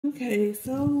Okay,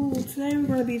 so today we're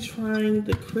gonna be trying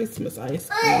the Christmas ice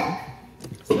cream.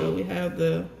 So we have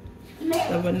the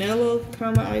vanilla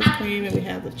kind of ice cream and we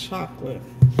have the chocolate.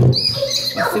 Let's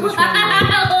see which one we want.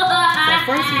 So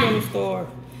first we're gonna start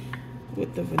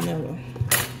with the vanilla.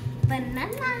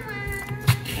 Banana.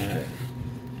 Alright.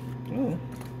 Oh,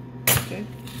 okay.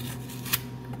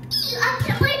 I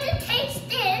can't wait to taste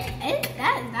it. Is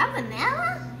that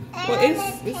vanilla? Well,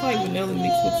 it's like vanilla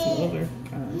mixed with some other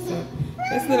kinds. So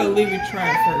let's let Olivia try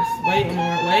it first. Wait,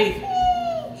 Amara, wait.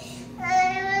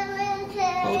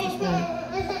 Hold the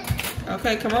spoon.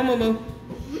 Okay, come on, Moo.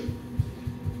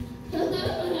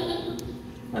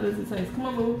 How does it taste? Come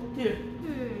on, Moo. Here.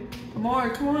 Amara,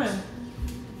 come on. All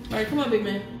right, come on, big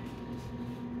man.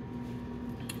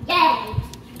 Yay.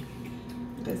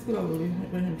 Okay, scoot over, Olivia.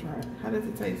 Let him try it. How does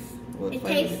it taste? What It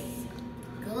flavor? tastes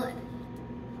good.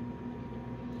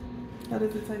 How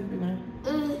does it taste, big man?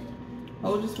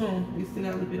 Hold your spoon. You still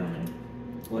got a little bit on there.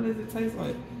 What does it taste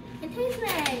like? It tastes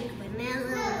like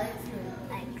vanilla with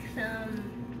like some.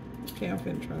 Okay, I'm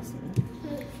finna try some.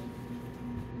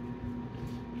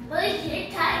 What is your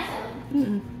taste? How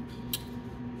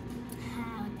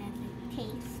does it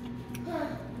taste?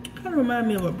 Kind of remind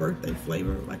me of a birthday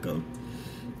flavor, like a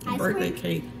birthday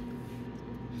cake.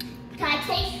 Can I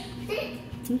taste it?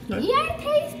 Okay. Yeah,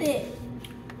 taste it.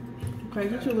 Okay,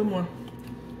 get you a little more.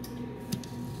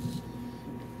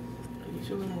 Get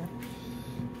you a little more.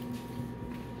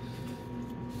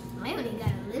 I only got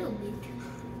a little bit.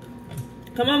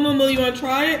 Come on, Moo, you want to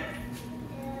try it?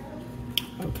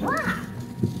 Okay. Wow.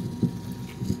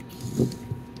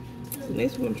 So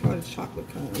next we're going to try the chocolate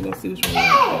kind. We're going to see which one we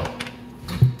like.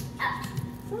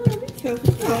 Oh, be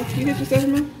careful. Oh, you hit yourself,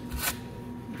 man?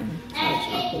 Try the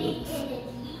chocolate.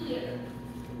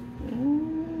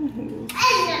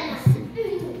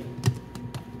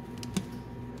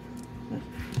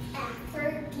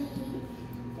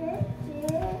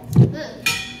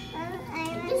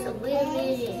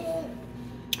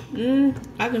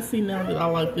 I can see now that I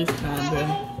like this kind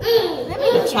better.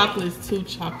 The chocolate is too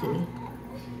chocolatey.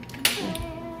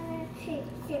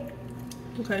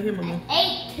 Okay, here, Mama. I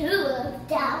ate two of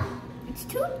them. It's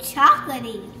too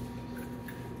chocolatey.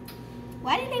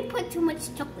 Why did they put too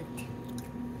much chocolate?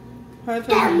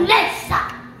 Delicious!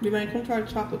 You man, come try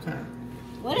the chocolate kind.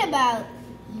 What about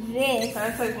this How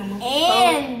it taste, Mama?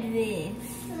 and this?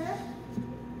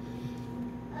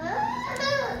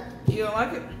 You don't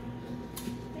like it?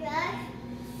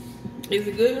 Is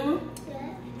it good, Mama?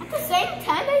 At the same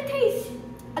time, it tastes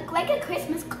like a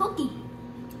Christmas cookie.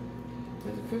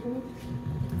 Is it good?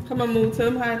 Come on, Moo. Tell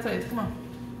them how it tastes. Come on.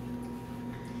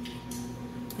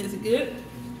 Is it good?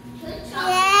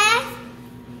 Yes.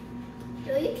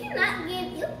 So you cannot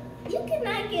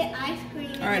get ice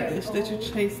cream. All right, let's let you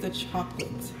taste the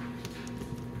chocolate.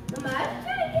 Mama, I'm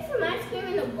trying to get some ice cream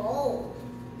in a bowl.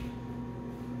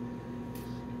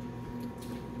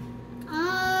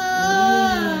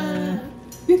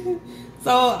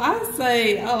 So I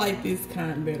say I like this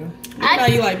kind better. What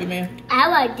kind you like, big man? I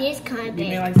like this kind Big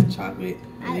man better. likes the chocolate,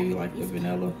 and then you like the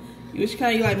vanilla. Which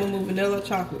kind you like, Moo? Vanilla or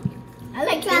chocolate? I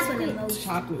like this one the most.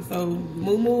 Chocolate. So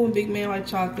Moo and Big Man like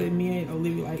chocolate, me and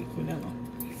Olivia like vanilla.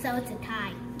 So it's a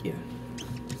tie. Yeah.